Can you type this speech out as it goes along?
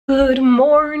Good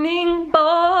morning,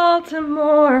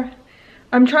 Baltimore.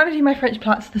 I'm trying to do my French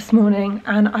plaits this morning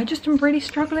and I just am really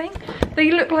struggling.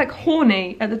 They look like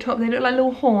horny at the top, they look like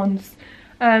little horns.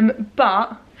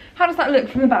 But how does that look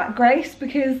from the back, Grace?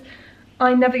 Because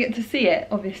I never get to see it,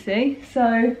 obviously.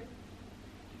 So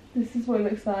this is what it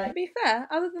looks like. To be fair,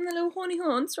 other than the little horny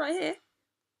horns right here,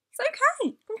 it's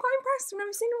okay. I'm quite impressed. I've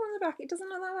never seen one on the back. It doesn't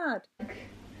look that bad.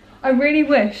 I really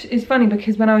wish, it's funny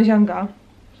because when I was younger,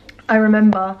 I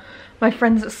remember my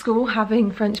friends at school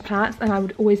having French plaits and I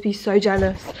would always be so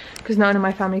jealous because no one in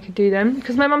my family could do them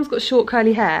because my mum's got short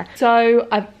curly hair. So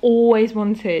I've always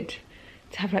wanted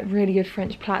to have like really good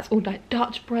French plaits or like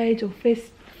Dutch braids or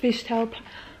fishtail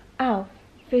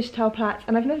plaits,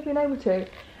 and I've never been able to.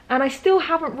 And I still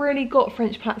haven't really got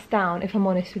French plaits down, if I'm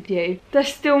honest with you. They're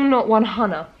still not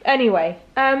 100. Anyway,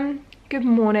 good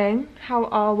morning, how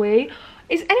are we?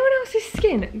 Is anyone else's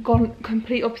skin gone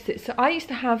complete opposite? So I used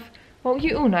to have, well,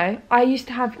 you all know, I used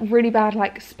to have really bad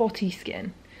like spotty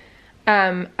skin.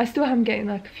 I still am getting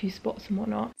like a few spots and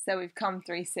whatnot. So we've come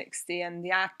 360 and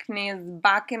the acne is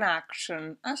back in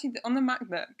action. Actually, on the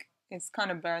MacBook, it's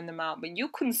kind of blurring them out, but you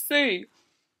can see.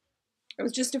 It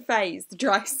was just a phase, the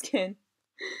dry skin.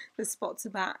 The spots are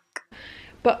back.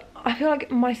 But I feel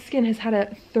like my skin has had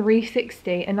a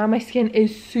 360 and now my skin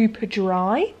is super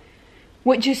dry,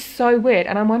 which is so weird.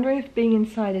 And I'm wondering if being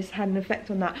inside has had an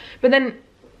effect on that. But then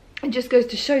it just goes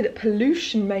to show that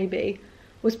pollution maybe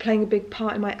was playing a big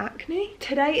part in my acne.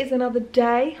 Today is another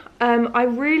day. I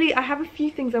have a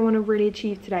few things I want to really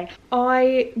achieve today.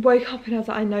 I woke up and I was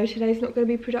like, I know today's not going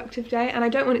to be a productive day and I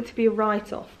don't want it to be a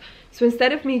write-off. So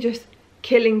instead of me just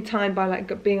killing time by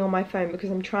like being on my phone because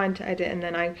I'm trying to edit and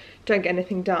then I don't get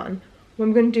anything done, what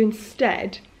I'm going to do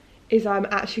instead is I'm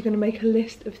actually going to make a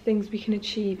list of things we can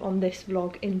achieve on this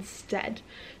vlog instead.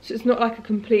 So it's not like a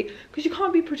complete, because you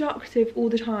can't be productive all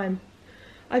the time.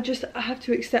 I have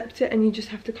to accept it and you just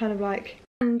have to kind of like...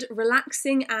 And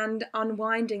relaxing and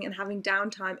unwinding and having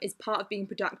downtime is part of being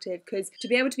productive, because to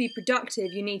be able to be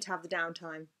productive you need to have the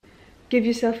downtime. Give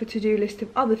yourself a to-do list of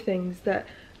other things that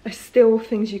are still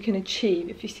things you can achieve,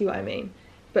 if you see what I mean.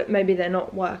 But maybe they're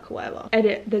not work or whatever.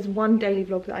 Edit, there's one daily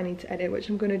vlog that I need to edit, which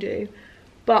I'm going to do.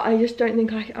 But I just don't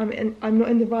think I'm not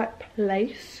in the right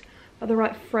place or the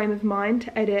right frame of mind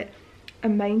to edit a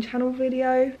main channel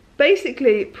video.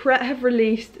 Basically, Pret have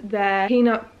released their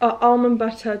almond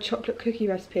butter chocolate cookie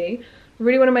recipe. I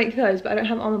really want to make those, but I don't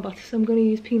have almond butter, so I'm going to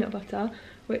use peanut butter,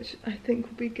 which I think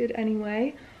will be good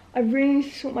anyway. I really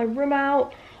need to sort my room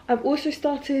out. I've also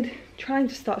trying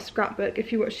to start a scrapbook.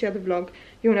 If you watched the other vlog,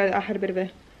 you'll know that I had a bit of a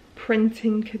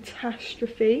printing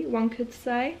catastrophe, one could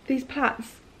say. These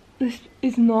plaits, this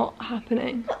is not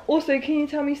happening. Also, can you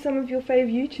tell me some of your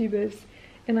favourite YouTubers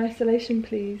in isolation,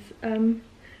 please?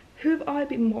 Who have I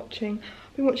been watching?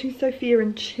 I've been watching Sophia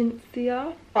and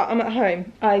Chintzia. I'm at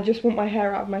home. I just want my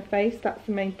hair out of my face. That's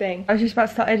the main thing. I was just about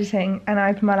to start editing and I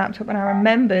opened my laptop and I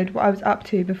remembered what I was up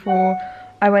to before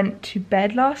I went to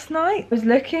bed last night. I was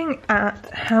looking at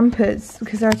hampers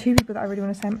because there are two people that I really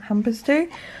want to send hampers to.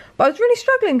 But I was really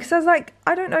struggling because I was like,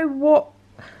 I don't know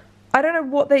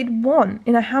what they'd want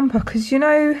in a hamper, because you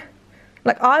know,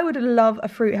 like I would love a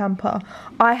fruit hamper.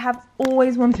 I have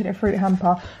always wanted a fruit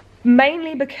hamper,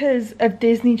 mainly because of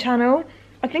Disney Channel.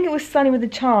 I think it was Sunny with a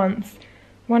Chance.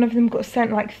 One of them got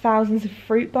sent like thousands of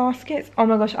fruit baskets. Oh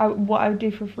my gosh, what I would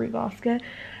do for a fruit basket.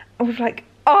 I was like,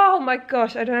 oh my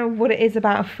gosh, I don't know what it is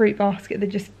about a fruit basket that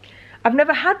just, I've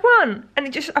never had one. And I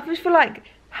just feel like,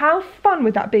 how fun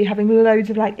would that be having loads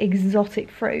of like exotic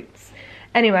fruits?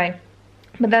 Anyway,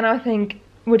 but then I think,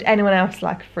 would anyone else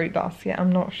like a fruit basket?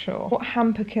 I'm not sure. What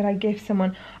hamper could I give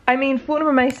someone? I mean,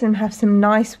 Fortnum & Mason have some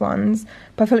nice ones,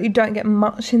 but I feel like you don't get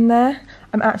much in there.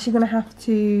 I'm actually going to have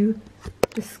to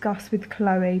discuss with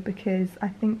Chloe, because I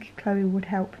think Chloe would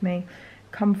help me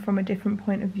come from a different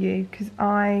point of view, because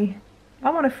I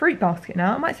want a fruit basket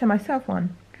now. I might send myself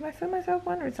one. Can I send myself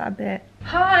one, or is that a bit?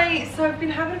 Hi, so I've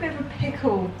been having a bit of a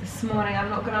pickle this morning, I'm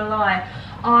not gonna lie.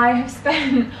 I have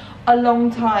spent a long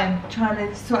time trying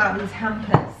to sort out these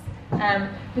hampers,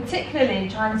 particularly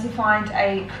trying to find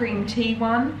a cream tea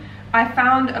one. I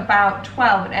found about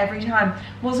 12, and every time,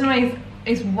 what's annoying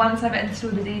is once I've entered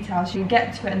all the details, you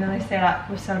get to it and then they say like,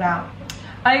 we're sold out.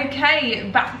 Okay,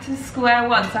 back to square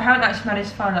one. So I haven't actually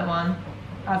managed to find that one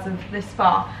as of this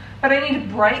far. But I need a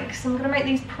break, so I'm going to make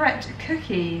these Pret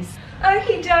cookies.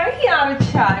 Okie dokie, I'm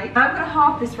going to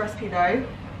halve this recipe though,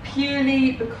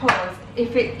 purely because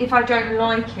if I don't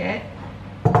like it,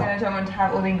 then I don't want to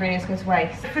have all the ingredients go to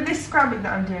waste. For this scrapbook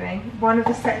that I'm doing, one of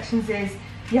the sections is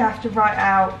you have to write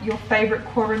out your favourite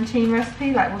quarantine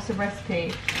recipe, like what's a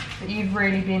recipe that you've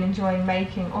really been enjoying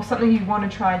making, or something you want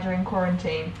to try during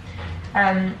quarantine.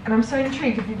 And I'm so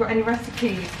intrigued if you've got any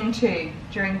recipes into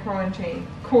during quarantine,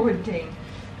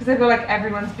 because I feel like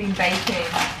everyone's been baking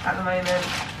at the moment.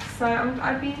 So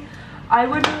I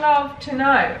would love to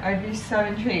know. I'd be so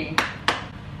intrigued.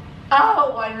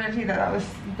 Oh, I didn't do that. That was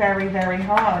very, very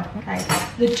hard. Okay.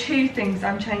 The two things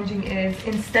I'm changing is,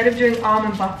 instead of doing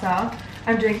almond butter,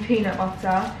 I'm doing peanut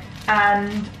butter,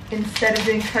 and instead of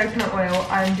doing coconut oil,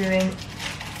 I'm doing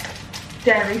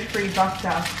dairy-free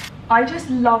butter. I just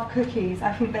love cookies.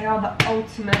 I think they are the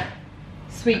ultimate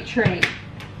sweet treat.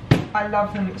 I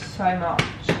love them so much.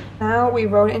 Now we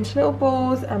roll it into little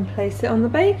balls and place it on the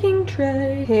baking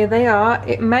tray. Here they are.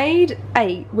 It made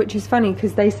 8, which is funny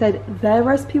because they said their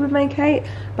recipe would make 8,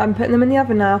 but I'm putting them in the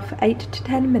oven now for 8 to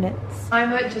 10 minutes.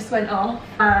 Timer just went off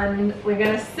and we're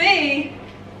gonna see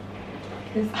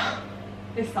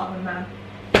this salmon man.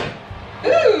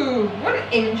 Ooh, what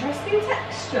an interesting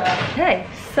texture. Okay,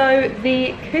 so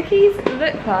the cookies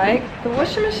look like, the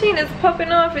washing machine is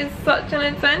popping off. It's such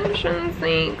an attention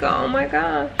seeker, oh my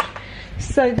gosh.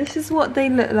 So this is what they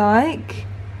look like.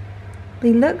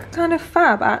 They look kind of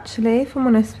fab actually, if I'm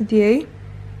honest with you.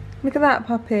 Look at that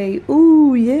puppy.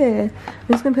 Ooh, yeah. I'm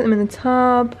just gonna put them in the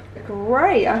tub.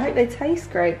 Great, I hope they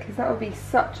taste great, because that would be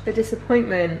such a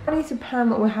disappointment. I need to plan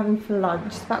what we're having for lunch.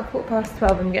 It's about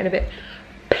 12:15, I'm getting a bit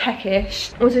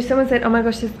peckish. Also, someone said, oh my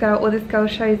gosh, this girl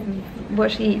shows what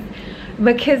she eats.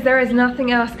 Because there is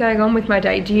nothing else going on with my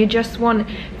day. Do you just want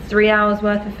 3 hours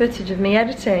worth of footage of me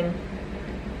editing?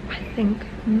 I think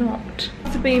not.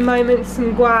 To be moments,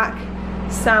 some guac,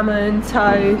 salmon,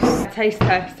 toast. Taste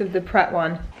test of the Pret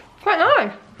one. Quite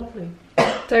nice. Lovely.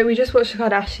 So we just watched the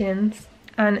Kardashians,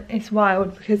 and it's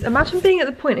wild because imagine being at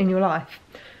the point in your life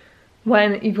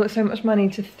when you've got so much money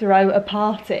to throw a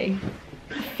party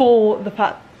for the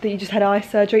fact that you just had eye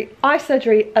surgery. Eye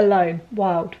surgery alone,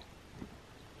 wild.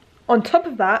 On top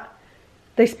of that,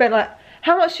 they spent like,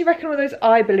 how much do you reckon all those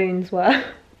eye balloons were?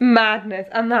 Madness.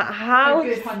 And that house, a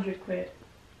good 100 quid.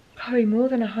 Probably more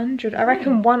than 100. I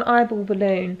reckon one eyeball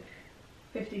balloon.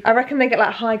 50. I reckon they get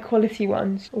like high quality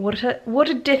ones. What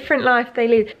a different life they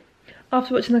lead.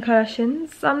 After watching the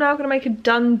Kardashians, I'm now gonna make a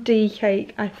Dundee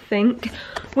cake, I think.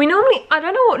 We normally, I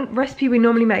don't know what recipe we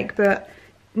normally make, but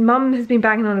Mum has been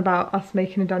banging on about us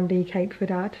making a Dundee cake for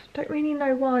Dad. Don't really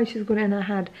know why she's got it in her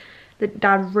head that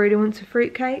Dad really wants a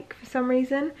fruit cake for some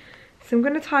reason. So I'm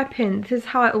gonna type in, this is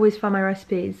how I always find my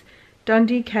recipes.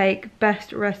 Dundee cake,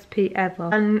 best recipe ever.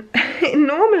 And it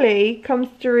normally comes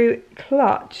through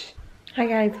Clutch. Hi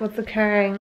guys, what's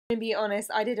occurring? To be honest,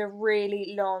 I did a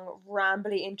really long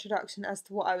rambly introduction as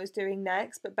to what I was doing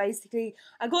next, but basically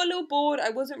I got a little bored. I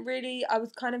was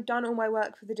kind of done all my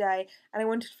work for the day and I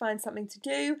wanted to find something to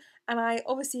do, and I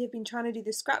obviously have been trying to do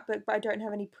the scrapbook, but I don't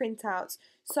have any printouts,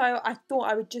 so I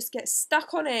thought I would just get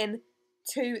stuck on in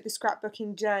to the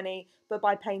scrapbooking journey, but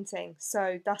by painting.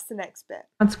 So that's the next bit.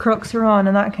 Dad's Crocs are on,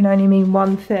 and that can only mean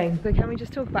one thing. So can we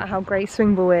just talk about how great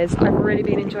swing ball is? I've really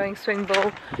been enjoying swing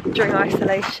ball during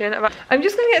isolation. I'm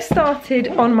just going to get started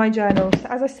on my journal. So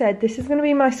as I said, this is going to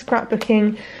be my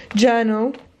scrapbooking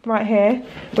journal right here,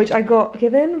 which I got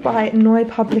given by Noi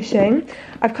Publishing.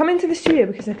 I've come into the studio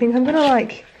because I think I'm going to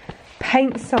like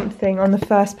paint something on the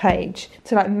first page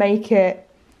to like make it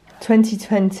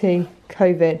 2020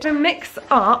 COVID. I'm gonna mix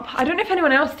up, I don't know if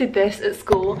anyone else did this at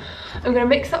school, I'm gonna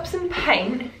mix up some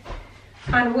paint,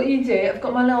 and what you do, I've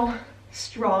got my little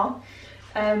straw,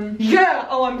 yeah,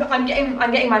 oh I'm getting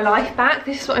my life back.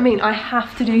 This is what I mean, I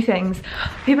have to do things.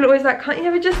 People are always like, do you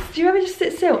ever just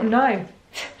sit still? No.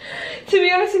 To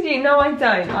be honest with you, no I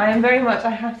don't. I am very much,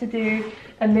 I have to do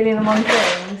a million and one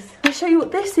things. Let me show you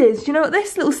what this is. Do you know what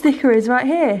this little sticker is right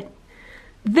here?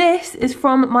 This is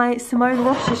from my Simone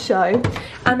Rocha show,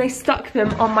 and they stuck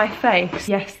them on my face.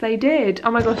 Yes, they did.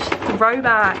 Oh my gosh,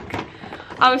 throwback.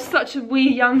 I was such a wee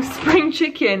young spring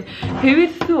chicken. Who would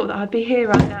have thought that I'd be here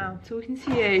right now, talking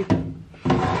to you?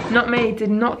 Not me, did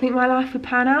not think my life would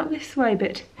pan out this way,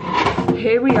 but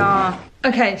here we are.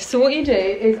 Okay, so what you do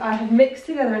is I have mixed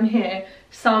together in here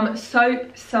some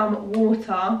soap, some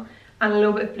water, and a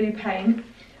little bit of blue paint.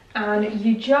 And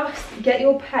you just get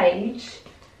your page,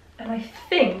 and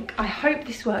I hope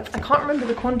this works. I can't remember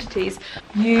the quantities.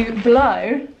 You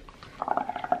blow,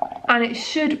 and it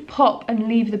should pop and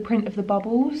leave the print of the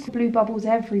bubbles. Blue bubbles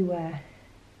everywhere.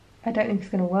 I don't think it's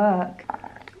gonna work.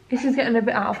 This is getting a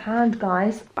bit out of hand,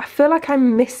 guys. I feel like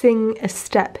I'm missing a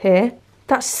step here.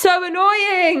 That's so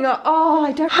annoying! Oh,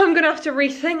 I'm gonna have to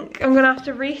rethink.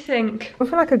 I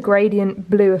feel like a gradient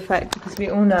blue effect, because we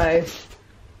all know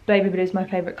baby blue is my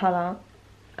favourite colour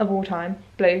of all time.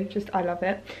 Blue, just I love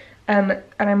it. and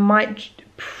I might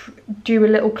do a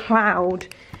little cloud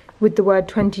with the word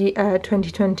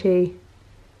 2020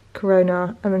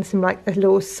 Corona, and then some like a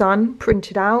little sun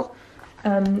printed out,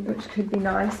 which could be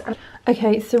nice.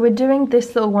 Okay, so we're doing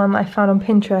this little one that I found on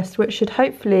Pinterest, which should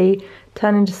hopefully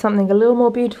turn into something a little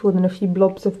more beautiful than a few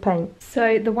blobs of paint.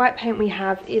 So the white paint we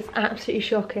have is absolutely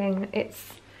shocking.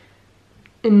 It's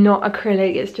not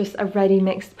acrylic, it's just a ready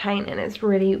mixed paint, and it's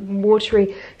really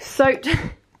watery. So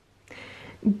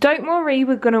don't worry,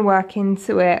 we're gonna work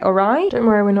into it, alright? Don't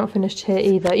worry, we're not finished here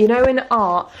either. You know, in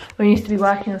art, when you used to be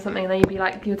working on something and then you'd be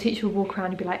like, your teacher would walk around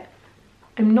and be like,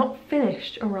 I'm not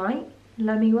finished, alright?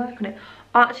 Let me work on it.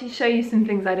 I'll actually show you some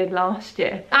things I did last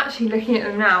year. Actually, looking at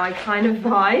them now, I kind of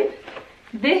vibe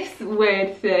this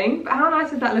weird thing, but how nice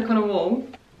does that look on a wall?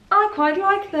 I quite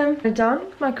like them. I'm done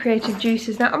with my creative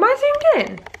juices now. Am I zoomed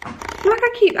in? I feel like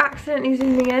I keep accidentally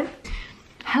zooming in.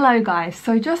 Hello guys,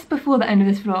 so just before the end of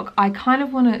this vlog, I kind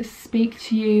of want to speak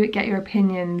to you, get your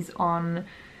opinions on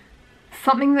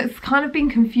something that's kind of been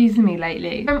confusing me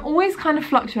lately. I'm always kind of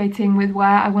fluctuating with where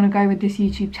I want to go with this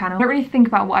YouTube channel. I don't really think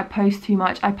about what I post too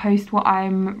much. I post what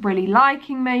I'm really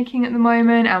liking making at the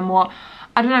moment, and what,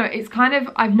 I don't know, it's kind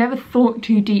of, I've never thought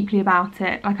too deeply about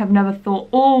it. Like, I've never thought,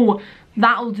 oh,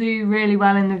 that'll do really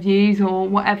well in the views or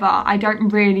whatever. I don't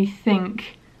really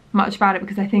think much about it,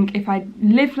 because I think if I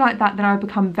lived like that, then I would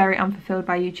become very unfulfilled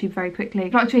by YouTube very quickly.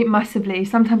 Fluctuate massively.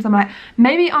 Sometimes I'm like,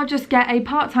 maybe I'll just get a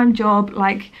part-time job,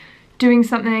 like doing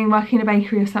something, working in a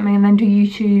bakery or something, and then do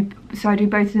YouTube, so I do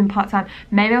both of them part-time.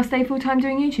 Maybe I'll stay full-time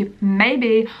doing YouTube.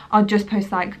 Maybe I'll just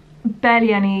post like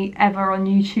barely any ever on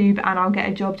YouTube, and I'll get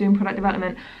a job doing product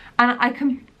development. And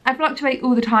I fluctuate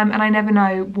all the time, and I never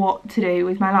know what to do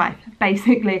with my life,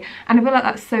 basically. And I feel like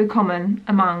that's so common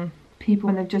among people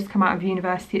when they've just come out of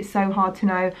university. It's so hard to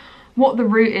know what the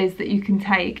route is that you can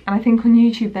take, and I think on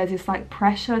YouTube there's this like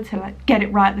pressure to like get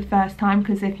it right the first time,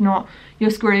 because if not, you're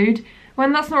screwed,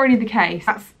 when that's not really the case.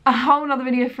 That's a whole nother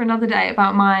video for another day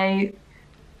about my,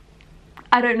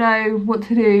 I don't know what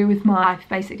to do with my life,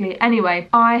 basically. Anyway,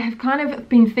 I have kind of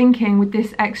been thinking with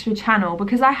this extra channel,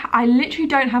 because I literally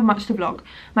don't have much to vlog.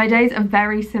 My days are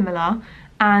very similar,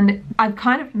 and I've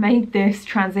kind of made this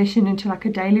transition into like a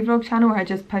daily vlog channel where I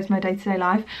just post my day-to-day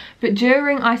life. But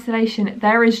during isolation,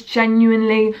 there is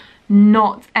genuinely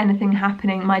not anything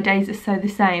happening. My days are so the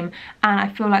same, and I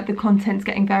feel like the content's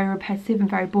getting very repetitive and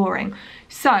very boring.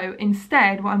 So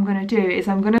instead, what I'm gonna do is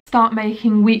I'm gonna start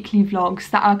making weekly vlogs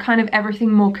that are kind of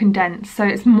everything more condensed, so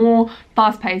it's more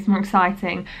fast-paced, more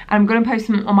exciting, and I'm gonna post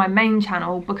them on my main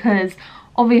channel, because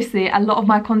obviously a lot of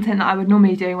my content that I would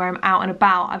normally do where I'm out and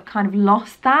about, I've kind of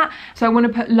lost that. So I want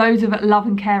to put loads of love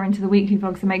and care into the weekly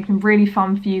vlogs and make them really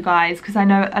fun for you guys, because I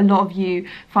know a lot of you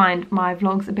find my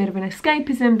vlogs a bit of an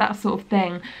escapism, that sort of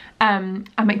thing.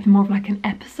 I make them more of like an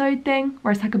episode thing,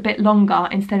 where it's like a bit longer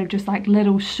instead of just like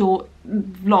little short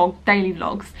daily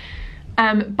vlogs.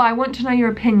 But I want to know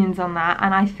your opinions on that,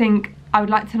 and I think I would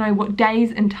like to know what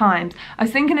days and times. I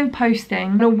was thinking of posting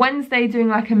on a Wednesday, doing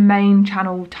like a main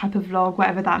channel type of vlog,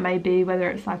 whatever that may be, whether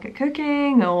it's like a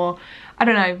cooking or I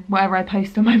don't know, whatever I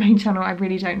post on my main channel. I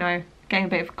really don't know. Getting a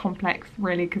bit of complex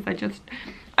really, because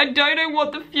I don't know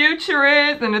what the future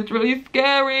is, and it's really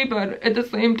scary, but at the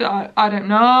same time, I don't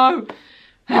know.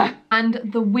 And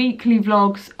the weekly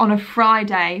vlogs on a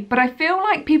Friday, but I feel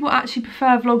like people actually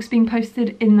prefer vlogs being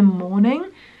posted in the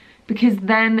morning, because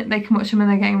then they can watch them when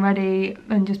they're getting ready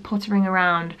and just pottering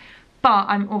around. But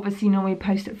I'm obviously normally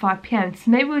post at 5 PM,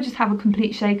 so maybe we'll just have a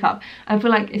complete shake-up. I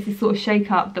feel like it's a sort of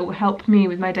shake-up that will help me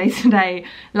with my day-to-day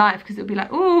life, because it'll be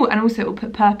like, ooh, and also it will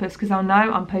put purpose, because I'll know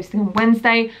I'm posting on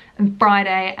Wednesday and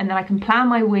Friday, and then I can plan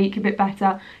my week a bit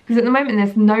better, because at the moment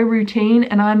there's no routine,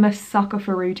 and I'm a sucker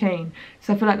for routine.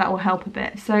 So I feel like that will help a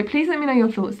bit. So please let me know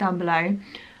your thoughts down below.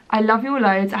 I love you all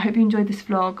loads. I hope you enjoyed this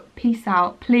vlog. Peace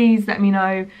out. Please let me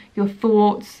know your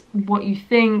thoughts, what you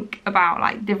think about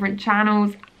like different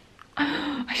channels.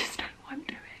 I just